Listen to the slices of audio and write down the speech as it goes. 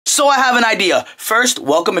So I have an idea. First,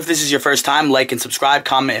 welcome if this is your first time. Like and subscribe,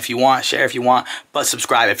 comment if you want, share if you want, but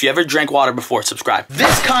subscribe. If you ever drank water before, subscribe.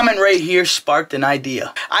 This comment right here sparked an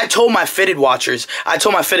idea. I told my fitted watchers, I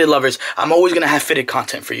told my fitted lovers, I'm always gonna have fitted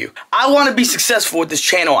content for you. I wanna be successful with this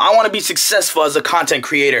channel. I wanna be successful as a content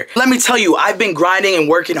creator. Let me tell you, I've been grinding and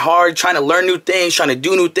working hard, trying to learn new things, trying to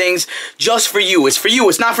do new things, just for you. It's for you,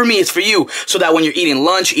 it's not for me, it's for you. So that when you're eating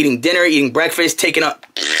lunch, eating dinner, eating breakfast, taking up,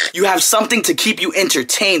 you have something to keep you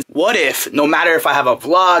entertained. What if, no matter if I have a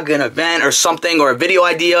vlog, an event, or something, or a video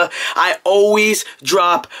idea, I always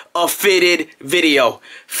drop a fitted video.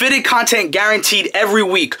 Fitted content guaranteed every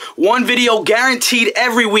week. One video guaranteed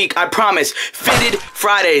every week, I promise. Fitted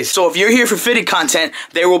Fridays. So if you're here for fitted content,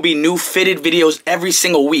 there will be new fitted videos every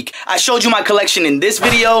single week. I showed you my collection in this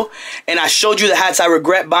video, and I showed you the hats I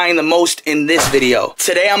regret buying the most in this video.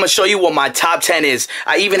 Today, I'm gonna show you what my top 10 is.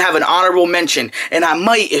 I even have an honorable mention, and I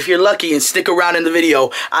might, if you're lucky and stick around in the video,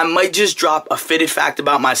 I might just drop a fitted fact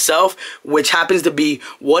about myself, which happens to be,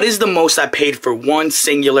 what is the most I paid for one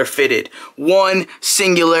singular fitted? One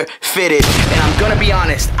singular fitted. And I'm gonna be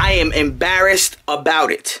honest, I am embarrassed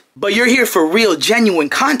about it. But you're here for real, genuine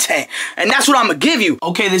content, and that's what I'm gonna give you.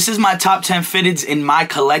 Okay, this is my top 10 fitteds in my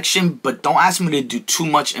collection, but don't ask me to do too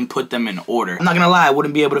much and put them in order. I'm not gonna lie, I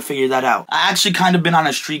wouldn't be able to figure that out. I actually kind of been on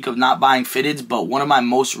a streak of not buying fitteds, but one of my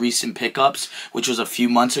most recent pickups, which was a few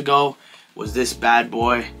months ago, was this bad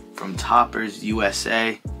boy from Toppers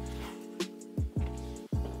USA.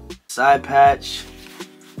 Side patch,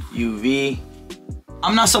 UV.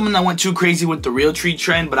 I'm not someone that went too crazy with the Realtree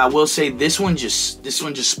trend, but I will say this one just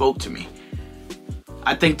spoke to me.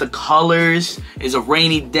 I think the colors is a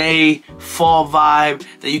rainy day, fall vibe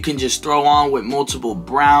that you can just throw on with multiple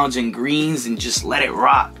browns and greens and just let it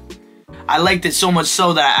rock. I liked it so much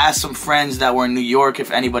so that I asked some friends that were in New York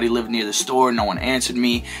if anybody lived near the store. No one answered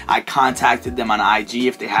me. I contacted them on IG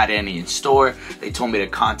if they had any in store. They told me to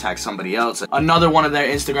contact somebody else. Another one of their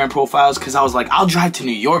Instagram profiles, because I was like, I'll drive to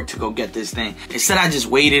New York to go get this thing. Instead, I just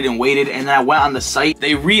waited and waited, and then I went on the site.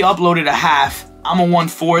 They re-uploaded a half. I'm a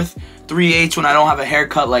 1/4, 3/8 when I don't have a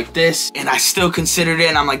haircut like this, and I still considered it,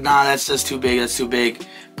 and I'm like, nah, that's too big, that's too big.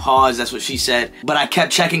 Pause, that's what she said. But I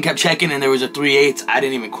kept checking, and there was a 3/8. I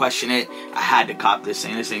didn't even question it. I had to cop this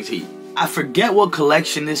thing. This thing's heat. I forget what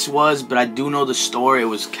collection this was, but I do know the store. It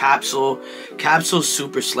was Capsule. Capsule's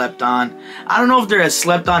super slept on. I don't know if they're as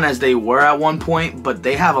slept on as they were at one point, but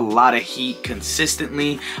they have a lot of heat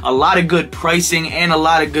consistently, a lot of good pricing, and a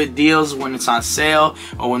lot of good deals when it's on sale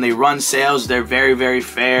or when they run sales. They're very, very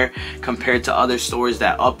fair compared to other stores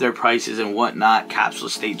that up their prices and whatnot. Capsule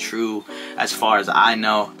stayed true as far as I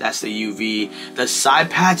know. That's the UV. The side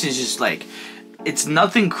patch is just like, it's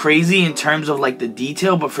nothing crazy in terms of like the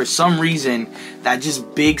detail, but for some reason that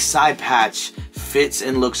just big side patch fits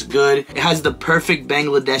and looks good. It has the perfect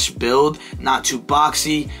Bangladesh build, not too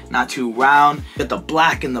boxy, not too round. Got the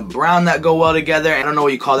black and the brown that go well together. I don't know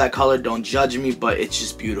what you call that color, don't judge me, but it's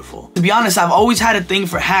just beautiful. To be honest, I've always had a thing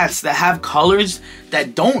for hats that have colors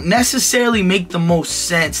that don't necessarily make the most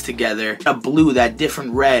sense together. A blue, that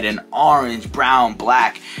different red, and orange, brown,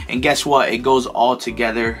 black, and guess what? It goes all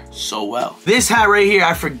together so well. This hat right here,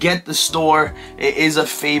 I forget the store. It is a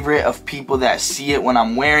favorite of people that see it when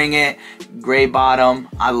I'm wearing it. Gray bottom.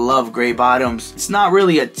 I love gray bottoms. It's not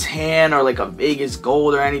really a tan or like a Vegas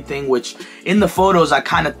gold or anything, which in the photos I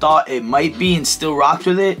kind of thought it might be and still rocked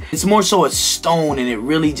with it. It's more so a stone, and it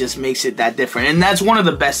really just makes it that different. And that's one of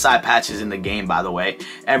the best side patches in the game, by the way.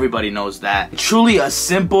 Everybody knows that. Truly a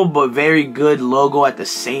simple but very good logo at the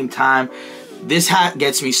same time. This hat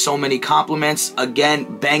gets me so many compliments. Again,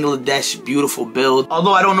 Bangladesh, beautiful build.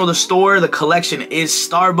 Although I don't know the store, the collection is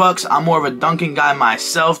Starbucks. I'm more of a Dunkin' guy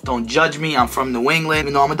myself. Don't judge me. I'm from New England.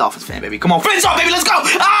 Even though I'm a Dolphins fan, baby. Come on, finish off, baby. Let's go.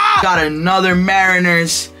 Ah! Got another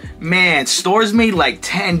Mariners. Man, stores made like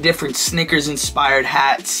 10 different Snickers-inspired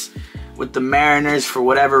hats with the Mariners for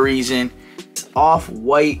whatever reason. It's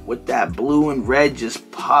off-white with that blue and red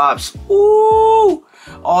just pops. Ooh!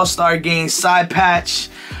 All-Star Game side patch.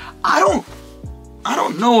 I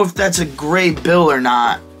don't know if that's a gray bill or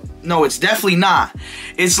not. No, it's definitely not.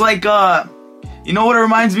 It's like, you know what it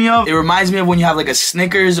reminds me of? It reminds me of when you have like a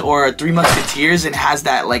Snickers or a Three Musketeers and has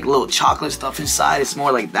that like little chocolate stuff inside. It's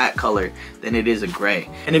more like that color than it is a gray.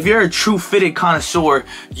 And if you're a true fitted connoisseur,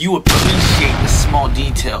 you appreciate appreciate the small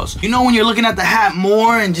details. You know when you're looking at the hat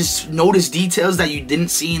more and just notice details that you didn't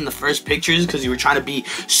see in the first pictures because you were trying to be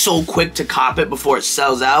so quick to cop it before it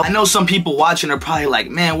sells out? I know some people watching are probably like,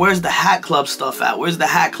 man, where's the Hat Club stuff at? Where's the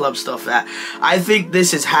Hat Club stuff at? I think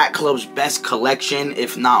this is Hat Club's best collection,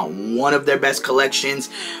 if not one of their best collections.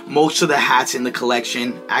 Most of the hats in the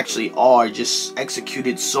collection actually are just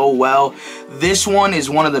executed so well. This one is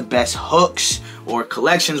one of the best hooks or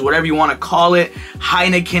collections, whatever you want to call it.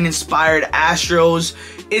 Heineken inspired Astros.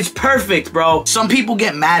 It's perfect, bro. Some people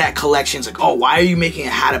get mad at collections like, oh, why are you making a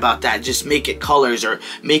hat about that? Just make it colors or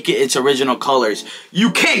make it its original colors.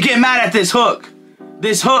 You can't get mad at this hook.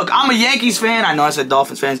 This hook. I'm a Yankees fan. I know I said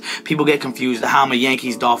Dolphins fans. People get confused how I'm a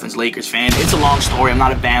Yankees, Dolphins, Lakers fan. It's a long story. I'm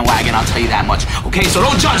not a bandwagon. I'll tell you that much. Okay, so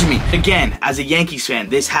don't judge me. Again, as a Yankees fan,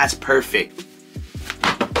 this hat's perfect.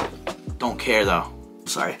 Don't care though.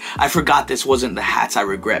 Sorry. I forgot this wasn't the hats I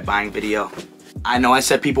regret buying video. I know I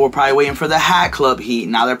said people were probably waiting for the Hat Club heat.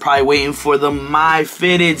 Now they're probably waiting for the My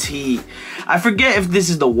Fitteds heat. I forget if this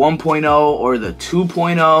is the 1.0 or the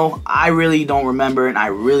 2.0. I really don't remember and I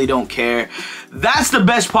really don't care. That's the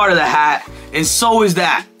best part of the hat, and so is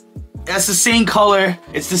that. That's the same color.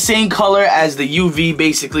 It's the same color as the UV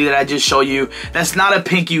basically that I just showed you. That's not a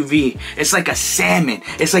pink UV. It's like a salmon.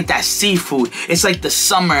 It's like that seafood. It's like the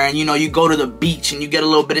summer and you know you go to the beach and you get a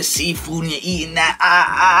little bit of seafood and you're eating that.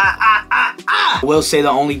 I will say the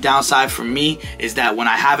only downside for me is that when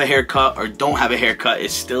I have a haircut or don't have a haircut, it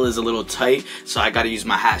still is a little tight. So I gotta use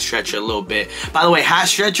my hat stretcher a little bit. By the way, hat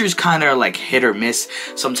stretchers kind of like hit or miss.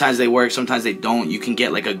 Sometimes they work, sometimes they don't. You can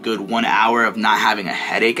get like a good 1 hour of not having a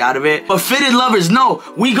headache out of it. But fitted lovers know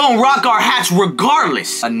we gon' rock our hats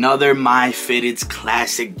regardless. Another My Fitteds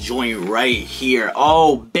classic joint right here.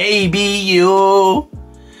 Oh baby, you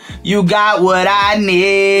got what I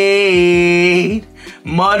need.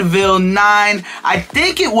 Mudville 9. I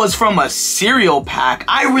think it was from a cereal pack.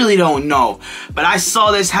 I really don't know. But I saw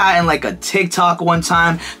this hat in like a TikTok one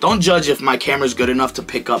time. Don't judge if my camera's good enough to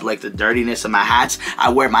pick up like the dirtiness of my hats. I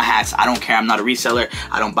wear my hats. I don't care. I'm not a reseller.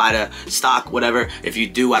 I don't buy the stock, whatever. If you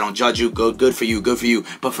do, I don't judge you. Good for you. Good for you.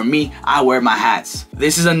 But for me, I wear my hats.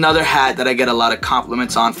 This is another hat that I get a lot of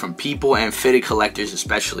compliments on from people and fitted collectors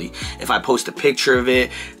especially. If I post a picture of it,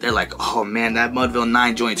 they're like, oh man, that Mudville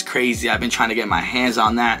 9 joint's crazy. I've been trying to get my hands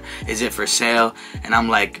on that. Is it for sale? And I'm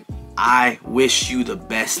like, I wish you the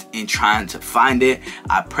best in trying to find it.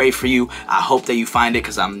 I pray for you. I hope that you find it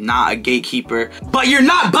because I'm not a gatekeeper. But you're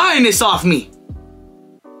not buying this off me.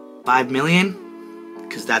 5 million?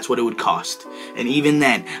 Because that's what it would cost. And even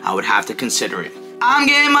then, I would have to consider it. I'm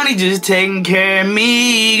getting money just taking care of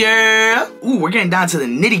me, girl. Ooh, we're getting down to the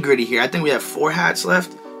nitty gritty here. I think we have 4 hats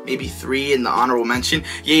left. Maybe 3 in the honorable mention.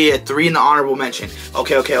 Yeah, 3 in the honorable mention.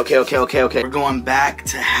 Okay. We're going back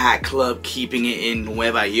to Hat Club, keeping it in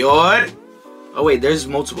Nueva York. Oh wait, there's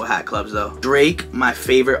multiple Hat Clubs though. Drake, my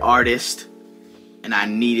favorite artist, and I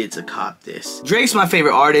needed to cop this. Drake's my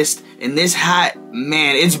favorite artist, and this hat,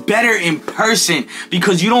 man, it's better in person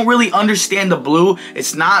because you don't really understand the blue.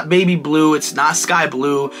 It's not baby blue, it's not sky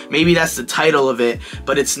blue. Maybe that's the title of it,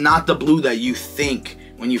 but it's not the blue that you think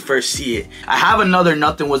when you first see it. I have another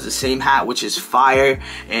Nothing Was the Same hat, which is fire,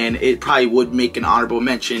 and it probably would make an honorable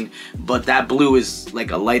mention, but that blue is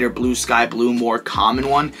like a lighter blue, sky blue, more common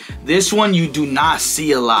one. This one you do not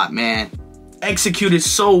see a lot, man. Executed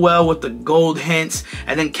so well with the gold hints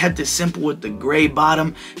and then kept it simple with the gray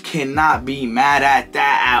bottom. Cannot be mad at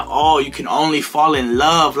that at all. You can only fall in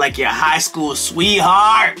love like your high school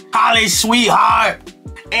sweetheart, college sweetheart,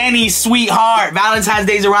 any sweetheart. Valentine's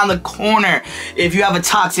Day's around the corner. If you have a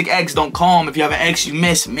toxic ex, don't call him. If you have an ex you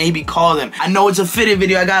miss, maybe call them. I know it's a fitted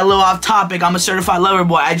video. I got a little off topic. I'm a certified lover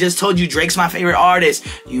boy. I just told you Drake's my favorite artist.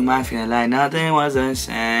 You might feel like nothing was the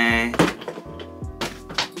same.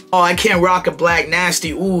 Oh, I can't rock a black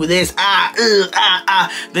nasty. Ooh, this,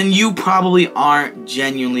 Then you probably aren't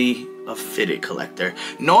genuinely a fitted collector.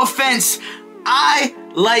 No offense. I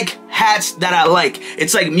like hats that I like.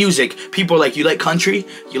 It's like music. People are like, you like country?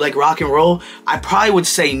 You like rock and roll? I probably would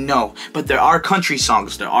say no. But there are country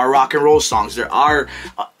songs. There are rock and roll songs. There are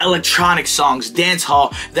electronic songs, dance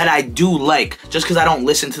hall that I do like. Just because I don't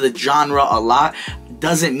listen to the genre a lot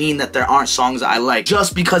doesn't mean that there aren't songs I like.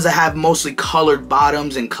 Just because I have mostly colored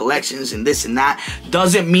bottoms and collections and this and that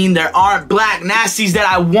doesn't mean there aren't black nasties that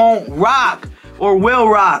I won't rock or will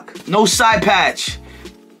rock. No side patch.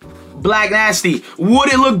 Black nasty.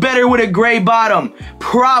 Would it look better with a gray bottom?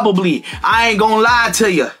 Probably. I ain't gonna lie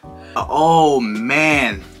to you. Oh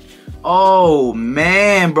man. Oh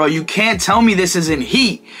man, bro. You can't tell me this isn't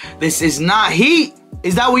heat. This is not heat.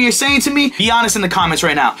 Is that what you're saying to me? Be honest in the comments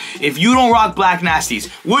right now. If you don't rock Black Nasties,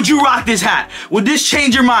 would you rock this hat? Would this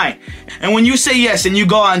change your mind? And when you say yes and you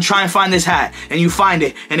go out and try and find this hat and you find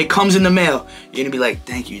it and it comes in the mail, you're gonna be like,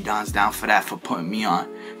 thank you, Don's Down for that, for putting me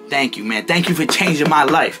on. Thank you, man. Thank you for changing my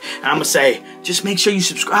life. And I'm gonna say, just make sure you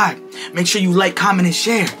subscribe. Make sure you like, comment, and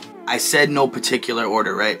share. I said no particular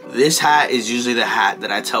order, right? This hat is usually the hat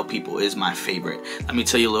that I tell people is my favorite. Let me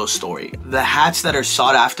tell you a little story. The hats that are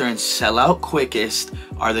sought after and sell out quickest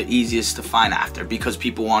are the easiest to find after because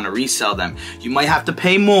people want to resell them. You might have to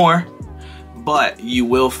pay more, but you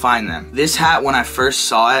will find them. This hat, when I first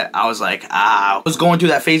saw it, I was like, ah. I was going through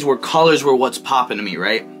that phase where colors were what's popping to me,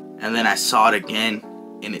 right? And then I saw it again,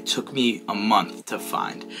 and it took me a month to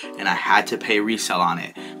find, and I had to pay resale on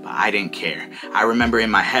it, but I didn't care. I remember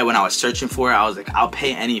in my head when I was searching for it, I was like, I'll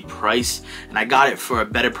pay any price, and I got it for a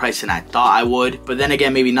better price than I thought I would, but then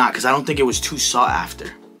again, maybe not, because I don't think it was too sought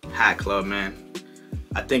after. Hat Club, man.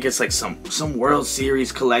 I think it's like some World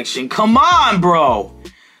Series collection. Come on, bro!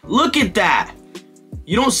 Look at that!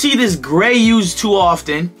 You don't see this gray used too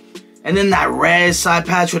often, and then that red side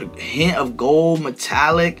patch with a hint of gold,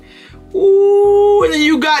 metallic. Ooh, and then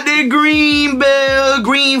you got that green bill.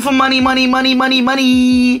 Green for money, money, money, money,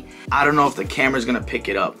 money. I don't know if the camera's gonna pick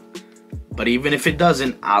it up, but even if it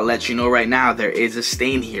doesn't, I'll let you know right now, there is a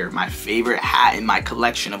stain here. My favorite hat in my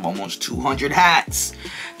collection of almost 200 hats.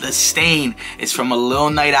 The stain is from a little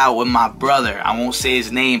night out with my brother. I won't say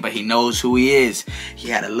his name, but he knows who he is. He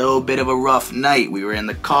had a little bit of a rough night. We were in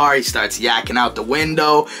the car. He starts yakking out the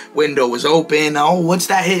window. Window was open. Oh, what's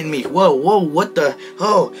that hitting me? Whoa, whoa, what the?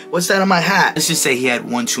 Oh, what's that on my hat? Let's just say he had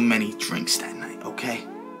one too many drinks that night, okay?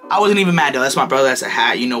 I wasn't even mad though. That's my brother. That's a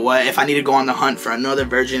hat. You know what? If I need to go on the hunt for another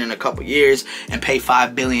version in a couple years and pay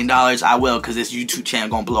 $5 billion, I will, because this YouTube channel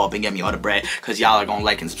gonna blow up and get me all the bread, because y'all are gonna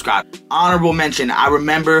like and subscribe. Honorable mention, I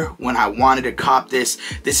remember when I wanted to cop this.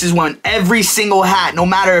 This is when every single hat, no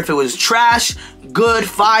matter if it was trash, good,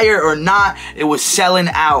 fire, or not, it was selling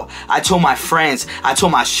out. I told my friends, I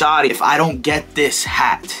told my shawty, if I don't get this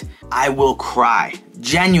hat, I will cry.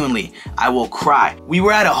 Genuinely, I will cry. We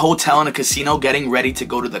were at a hotel in a casino getting ready to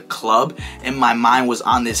go to the club, and my mind was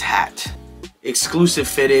on this hat. Exclusive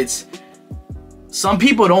fitteds. Some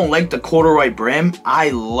people don't like the corduroy brim. I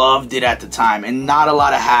loved it at the time, and not a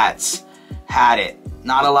lot of hats had it.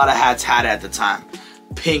 Not a lot of hats had it at the time.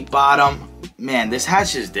 Pink bottom. Man, this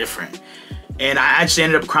hat's just different. And I actually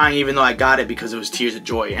ended up crying even though I got it because it was tears of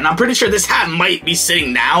joy. And I'm pretty sure this hat might be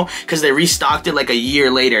sitting now because they restocked it like a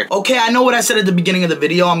year later. Okay, I know what I said at the beginning of the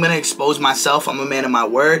video. I'm gonna expose myself. I'm a man of my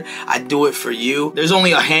word. I do it for you. There's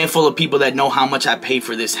only a handful of people that know how much I paid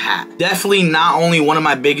for this hat. Definitely not only one of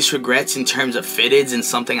my biggest regrets in terms of fitteds and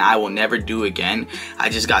something I will never do again. I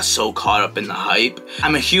just got so caught up in the hype.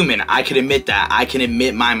 I'm a human. I can admit that. I can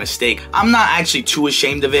admit my mistake. I'm not actually too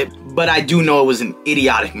ashamed of it, but I do know it was an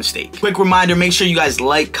idiotic mistake. Quick reminder, make sure you guys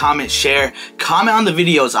like, comment, share. Comment on the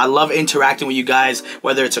videos. I love interacting with you guys,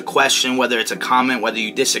 whether it's a question, whether it's a comment, whether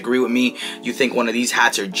you disagree with me, you think one of these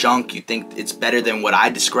hats are junk, you think it's better than what I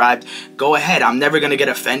described, go ahead. I'm never gonna get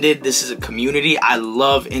offended. This is a community. I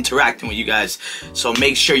love interacting with you guys, so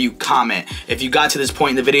make sure you comment. If you got to this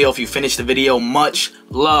point in the video, if you finished the video, much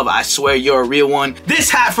love. I swear you're a real one. This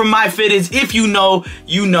hat from My Fitteds, if you know,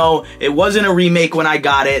 you know. It wasn't a remake when I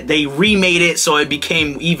got it. They remade it so it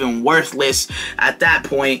became even worthless at that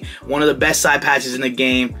point. One of the best side patches in the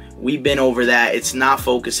game. We've been over that. It's not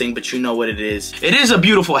focusing, but you know what it is. It is a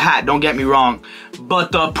beautiful hat, don't get me wrong,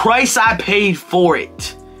 but the price I paid for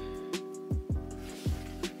it.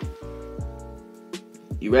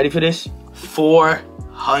 You ready for this?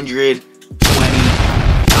 $420.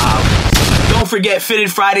 Don't forget,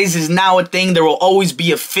 Fitted Fridays is now a thing. There will always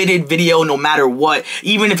be a fitted video no matter what,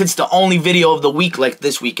 even if it's the only video of the week, like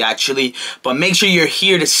this week actually. But make sure you're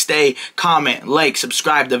here to stay. Comment, like,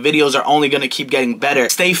 subscribe. The videos are only going to keep getting better.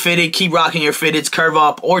 Stay fitted, keep rocking your fitteds, curve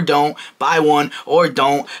up or don't, buy one or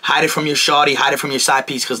don't, hide it from your shawty, hide it from your side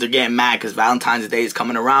piece, because they're getting mad because Valentine's Day is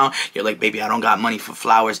coming around. You're like, baby, I don't got money for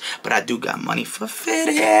flowers, but I do got money for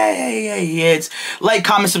fitteds. Like,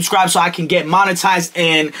 comment, subscribe so I can get monetized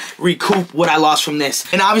and recoup what I lost from this.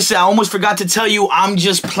 And obviously, I almost forgot to tell you, I'm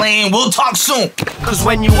just playing. We'll talk soon. Cause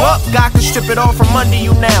when you up, God can strip it off from under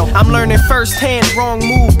you now. I'm learning firsthand, wrong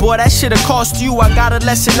move, boy, that shit'll cost you. I got a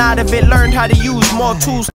lesson out of it, learned how to use more tools.